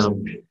 But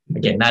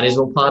again, that is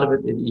all part of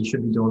it. You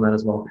should be doing that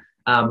as well.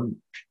 And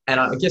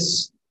I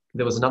guess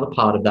there was another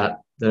part of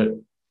that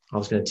I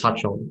was going to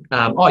touch on.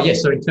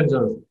 So in terms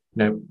of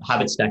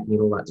habit stacking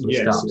and all that sort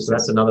of stuff. So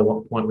that's another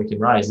point we can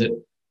raise, that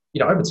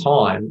over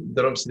time,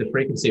 that obviously the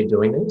frequency of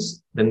doing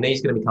this, then these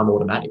are going to become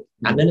automatic.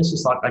 And then it's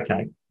just like,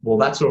 okay, well,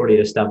 that's already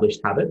an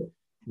established habit.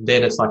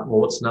 Then it's like,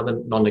 well, what's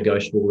another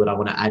non-negotiable that I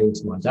want to add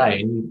into my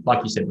day? And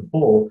like you said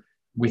before,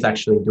 with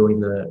actually doing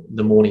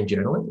the morning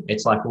journaling,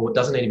 it's like, well, it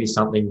doesn't need to be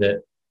something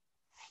that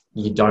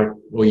you don't,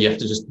 or you have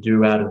to just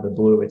do out of the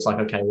blue. It's like,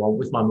 okay, well,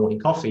 with my morning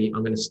coffee,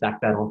 I'm going to stack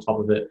that on top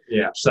of it.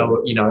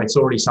 So, it's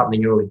already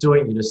something you're already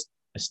doing. You're just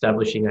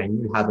establishing a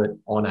new habit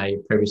on a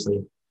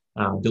previously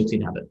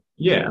built-in habit.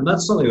 Yeah, and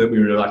that's something that we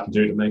really like to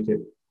do to make it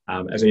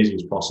as easy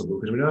as possible,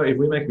 because we know if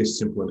we make this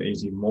simple and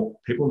easy,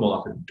 people are more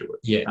likely to do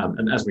it.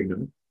 And as we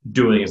know,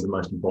 doing is the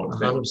most important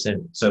thing.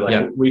 100%.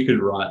 So we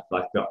could write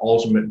like the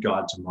ultimate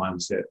guide to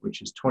mindset,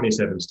 which is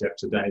 27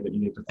 steps a day that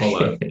you need to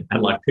follow.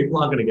 And like, people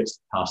aren't going to get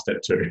past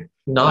step 2.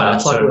 No,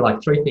 it's we're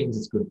like 3 things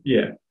is good.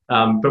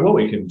 But what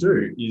we can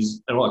do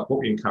is, and like what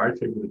we encourage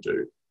people to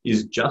do,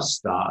 is just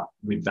start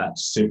with that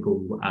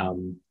simple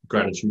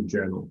gratitude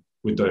journal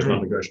with those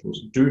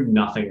non-negotiables. Do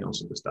nothing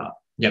else at the start.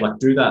 Like,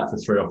 do that for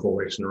 3 or 4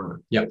 weeks in a row.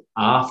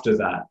 After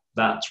that,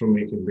 that's when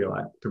we can be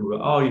like, people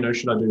go, oh,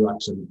 should I do like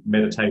some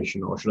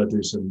meditation, or should I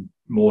do some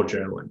more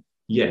journaling?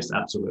 Yes,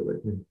 absolutely.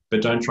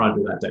 But don't try and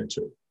do that day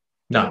 2.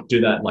 No.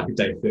 Do that like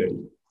day 30.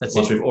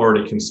 Once we've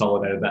already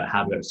consolidated that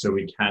habit, so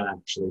we can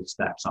actually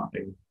stack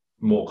something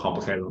more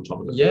complicated on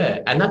top of it. Yeah,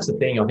 and that's the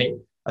thing. I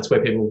think that's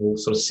where people will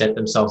sort of set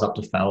themselves up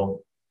to fail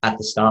at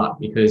the start,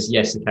 because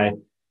yes, okay,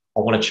 I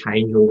want to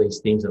change all these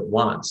things at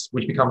once,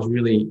 which becomes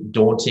really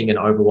daunting and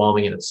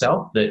overwhelming in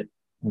itself, that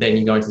then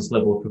you go into this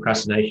level of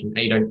procrastination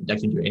and you don't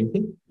actually do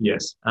anything.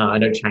 I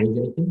don't change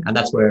anything. And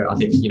that's where I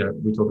think,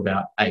 we talk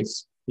about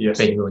ACE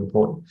being really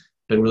important,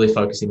 but really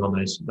focusing on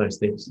those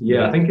things.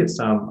 I think it's,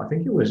 I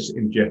think it was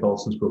in Jeff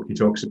Olson's book, he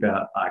talks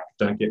about like,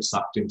 don't get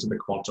sucked into the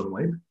quantum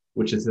leap,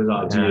 which is this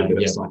idea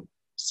that it's like,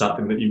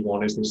 something that you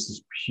want is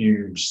this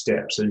huge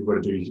step, so you've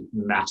got to do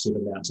massive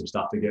amounts of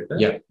stuff to get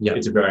there.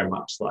 It's very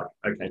much like,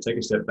 okay, take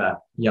a step back.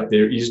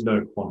 There is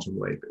no quantum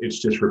leap. It's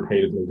just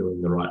repeatedly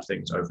doing the right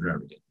things over and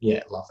over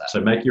again. Love that.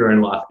 So make your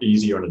own life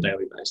easier on a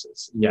daily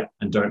basis.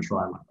 And don't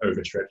try and like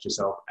overstretch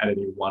yourself at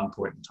any one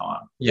point in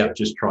time.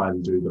 Just try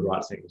and do the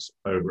right things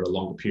over a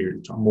longer period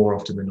of time. More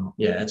often than not.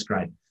 That's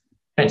great.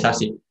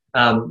 Fantastic.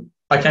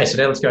 Okay, so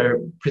now let's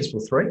go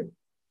principle 3.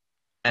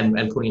 And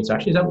putting into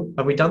action.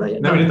 Have we done that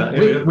yet? No, we did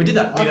that. We did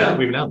that. Okay.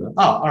 We've nailed that.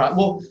 Oh, all right.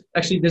 Well,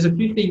 actually, there's a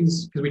few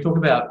things, because we talk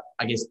about,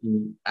 I guess,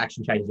 the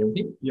action changes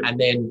everything. And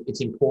then it's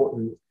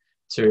important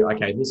to,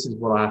 okay, this is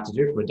what I have to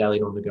do from a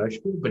daily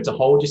non-negotiable. But to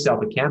hold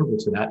yourself accountable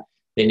to that,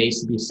 there needs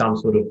to be some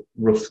sort of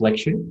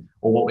reflection,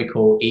 or what we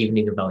call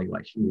evening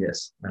evaluation.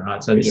 All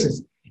right. So this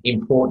is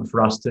important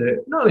for us to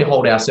not only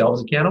hold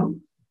ourselves accountable,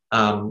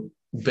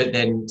 but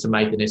then to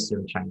make the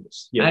necessary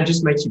changes. And it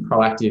just makes you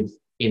proactive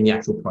in the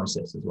actual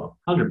process as well.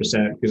 100%,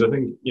 because I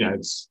think,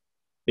 it's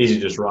easy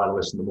to just write a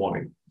list in the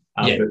morning.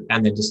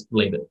 And then just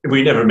leave it.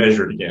 We never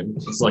measure it again.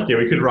 It's like,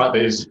 we could write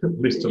these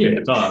lists of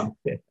the time.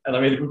 And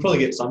I mean, we'll probably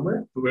get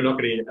somewhere, but we're not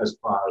going to get as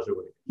far as we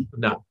would.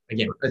 No,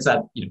 again, it's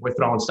that, we're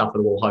throwing stuff at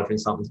the wall, hoping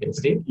something's going to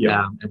stick,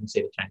 and we'll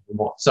see the change or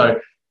more. So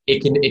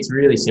it's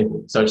really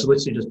simple. So it's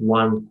literally just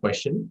one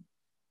question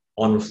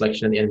on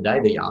reflection at the end of the day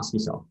that you ask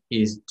yourself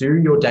is, do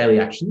your daily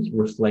actions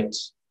reflect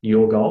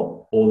your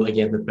goal, or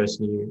again, the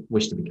person you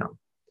wish to become?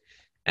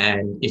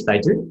 And if they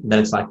do, then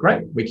it's like,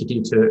 great, we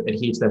continue to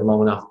adhere to them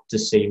long enough to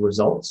see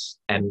results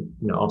and,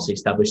 obviously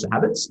establish the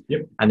habits.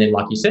 And then,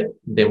 like you said,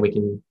 then we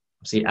can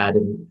obviously add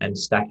and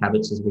stack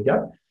habits as we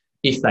go.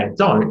 If they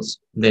don't,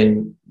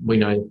 then we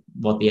know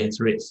what the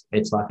answer is.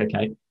 It's like,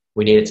 okay,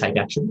 we need to take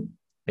action,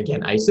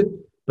 again, ACE it,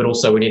 but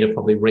also we need to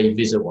probably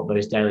revisit what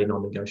those daily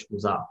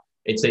non-negotiables are.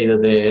 It's either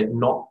they're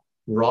not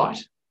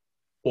right,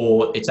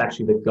 or it's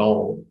actually the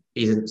goal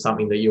isn't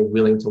something that you're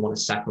willing to want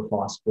to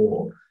sacrifice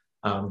for,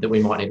 that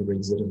we might need to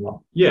revisit as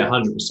well.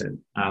 100%.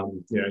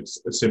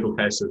 It's a simple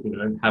case of,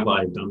 have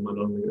I done my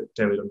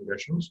daily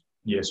non-negotiables?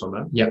 Yes or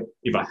no?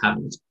 If I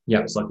haven't,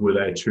 it's like, were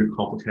they too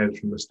complicated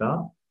from the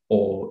start?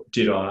 Or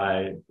did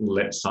I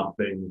let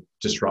something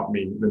disrupt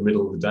me in the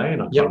middle of the day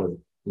and I kind of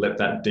let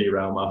that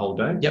derail my whole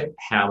day? Yep.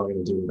 How am I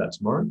going to deal with that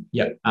tomorrow?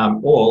 Yep.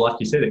 Or like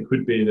you said, it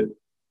could be that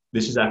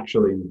this is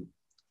actually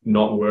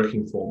not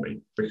working for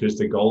me because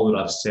the goal that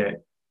I've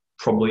set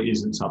probably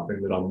isn't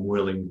something that I'm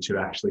willing to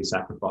actually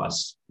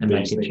sacrifice And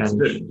these make a things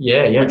change. to do.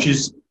 Yeah. Which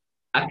is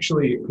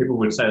actually, people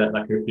would say that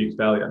like a big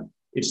failure.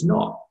 It's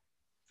not.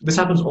 This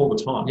happens all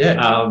the time.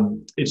 Yeah.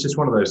 It's just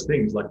one of those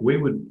things. Like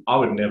I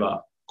would never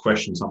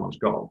question someone's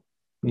goal.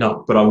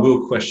 No. But I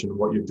will question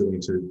what you're doing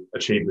to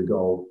achieve the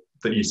goal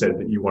that you said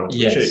that you wanted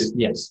to achieve.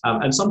 Yes.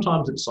 And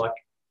sometimes it's like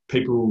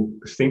people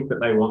think that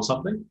they want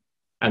something.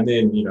 And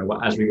then,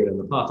 as we go down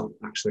the path,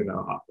 actually,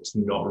 no, it's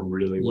not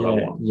really what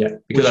I want. Yeah.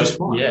 Because which is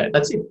fine. Yeah,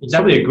 that's it. It's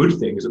probably a good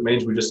thing because it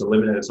means we just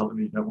eliminated something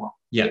that you don't want.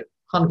 Yeah,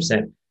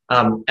 100%.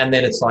 And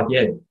then it's like,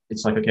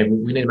 okay,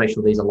 we need to make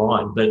sure these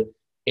align. But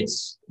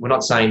we're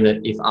not saying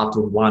that if after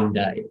one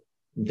day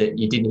that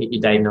you didn't hit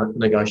your day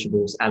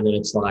negotiables and then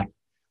it's like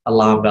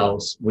alarm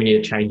bells, we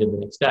need to change it the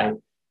next day.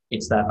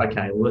 It's that,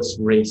 okay, let's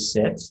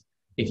reset.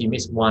 If you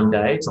miss one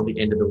day, it's not the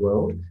end of the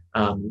world.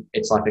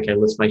 It's like, okay,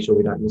 let's make sure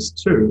we don't miss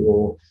two.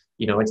 Or,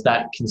 it's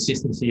that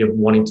consistency of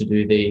wanting to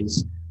do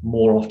these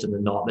more often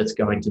than not that's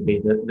going to be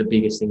the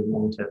biggest thing in the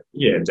long term.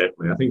 Yeah,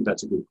 definitely. I think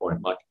that's a good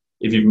point. Like,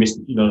 if you've missed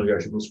your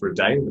non-negotiables for a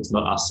day, it's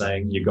not us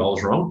saying your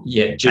goal's wrong.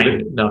 Yeah,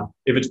 change it. No.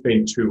 If it's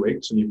been 2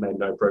 weeks and you've made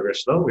no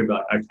progress at all, we'd be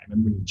like, okay,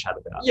 then we can chat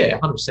about it. Yeah,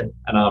 100%.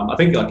 And I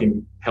think like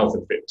in health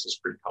and fitness, it's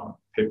pretty common.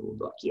 People would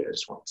be like, I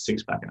just want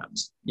six-pack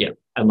abs. Yeah.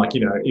 And like,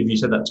 if you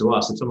said that to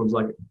us, if someone's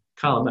like,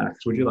 Karl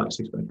Max, would you like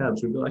six-pack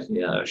abs? We'd be like,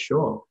 yeah,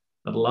 sure.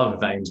 I'd love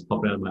veins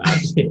popping out of my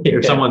abs.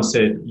 If someone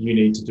said, you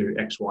need to do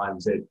X, Y,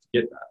 and Z to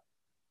get that,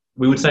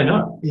 we would say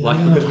no.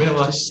 Because we don't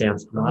like,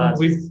 sounds hard.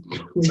 We've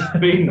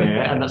been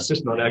there and that's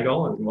just not our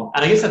goal anymore.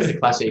 And I guess that's the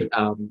classic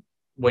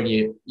when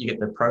you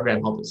get the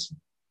program hoppers.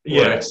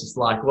 Yeah. It's just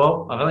like,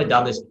 well, I've only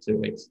done this for 2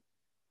 weeks.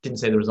 Didn't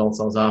see the results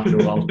I was after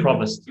or I was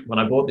promised when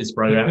I bought this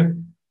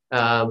program.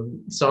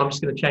 So I'm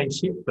just going to change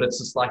ship. But it's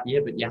just like,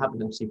 but you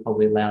haven't actually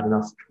probably allowed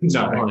enough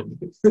time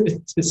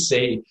to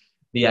see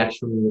the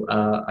actual,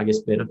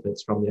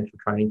 benefits from the actual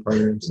training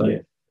program. So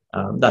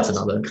that's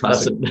another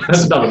podcast.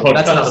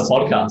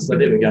 So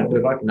there we go.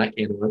 We've opened that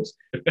can of worms.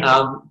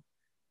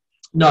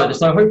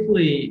 So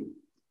hopefully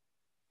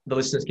the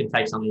listeners can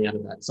take something out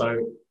of that.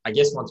 So I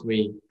guess once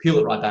we peel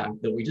it right back,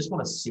 that we just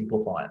want to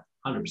simplify it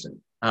 100%.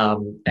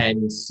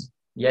 And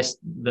yes,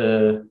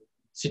 the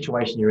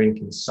situation you're in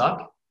can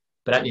suck,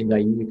 but at the end of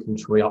the day, you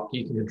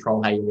can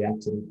control how you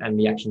react and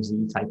the actions that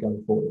you take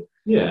going forward.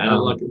 Yeah,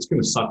 and it's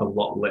going to suck a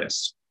lot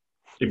less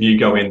if you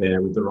go in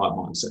there with the right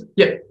mindset.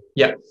 Yeah.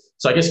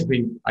 So I guess if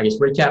we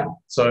recap.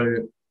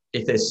 So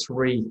if there's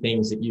 3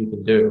 things that you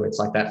can do, it's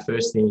like that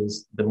first thing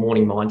is the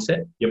morning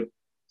mindset. Yep.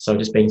 So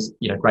just being,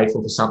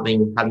 grateful for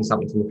something, having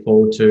something to look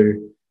forward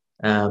to.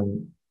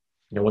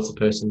 What's the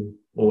person,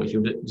 or if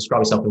you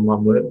describe yourself in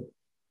one word,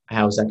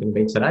 how is that going to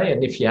be today?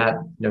 And if you had,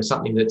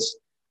 something that's,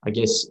 at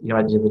the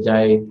end of the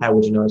day, how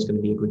would you know it's going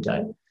to be a good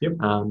day? Yep.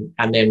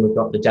 And then we've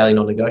got the daily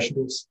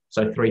non-negotiables.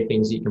 So 3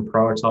 things that you can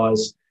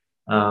prioritize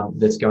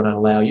that's going to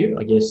allow you,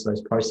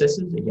 those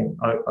processes, again,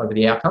 over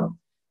the outcome.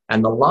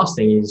 And the last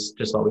thing is,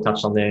 just like we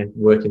touched on there,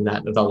 work in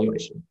that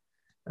evaluation.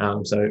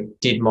 So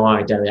did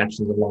my daily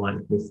actions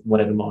align with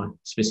whatever my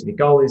specific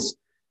goal is?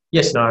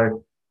 Yes,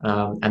 no.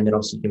 And then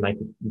obviously you can make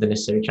the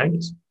necessary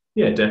changes.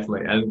 Yeah,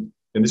 definitely. And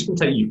this can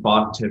take you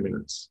 5 to 10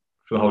 minutes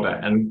for the whole day.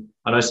 And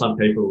I know some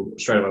people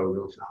straight away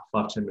will be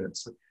 5 to 10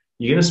 minutes.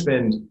 You're going to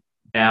spend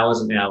hours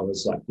and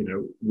hours,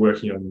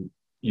 working on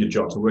your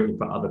jobs and working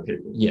for other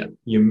people. Yeah.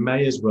 You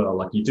may as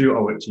well, you do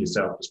owe it to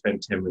yourself to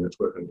spend 10 minutes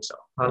working on yourself.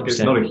 100%. It's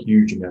not a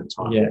huge amount of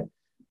time. Yeah.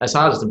 As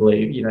hard as to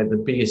believe,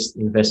 the biggest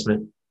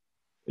investment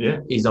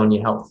is on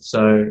your health.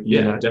 So,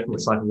 definitely.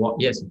 It's like,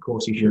 yes, of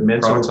course you should. Your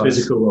mental and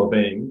physical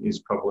well-being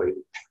is probably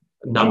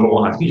number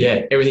one.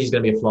 Yeah. Everything's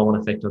going to be a flow-on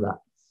effect of that.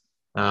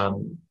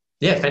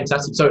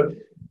 Fantastic. So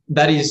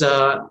that is,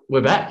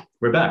 we're back.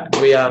 We're back.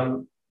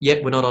 We're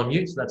not on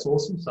mute, so that's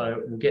awesome.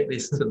 So we'll get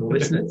this to the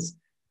listeners.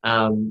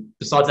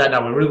 Besides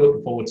that, we're really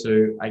looking forward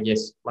to,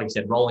 like I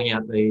said, rolling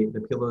out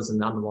the pillars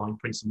and the underlying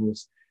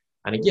principles,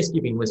 and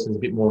giving listeners a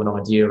bit more of an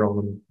idea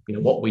on,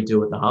 what we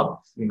do at the Hub,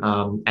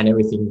 and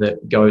everything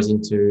that goes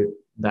into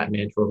that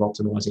mantra of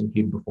optimizing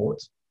human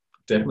performance.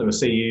 Definitely. We'll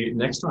see you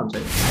next time,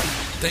 team.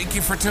 Thank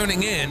you for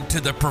tuning in to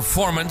the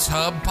Performance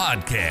Hub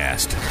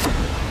podcast.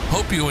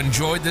 Hope you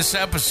enjoyed this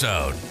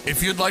episode.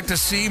 If you'd like to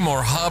see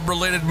more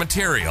Hub-related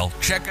material,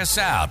 check us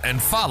out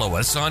and follow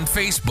us on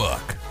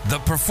Facebook, The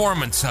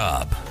Performance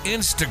Hub,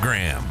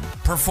 Instagram,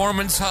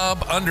 Performance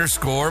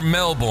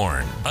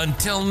Hub_Melbourne.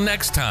 Until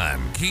next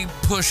time, keep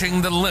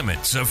pushing the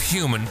limits of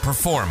human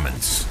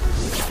performance.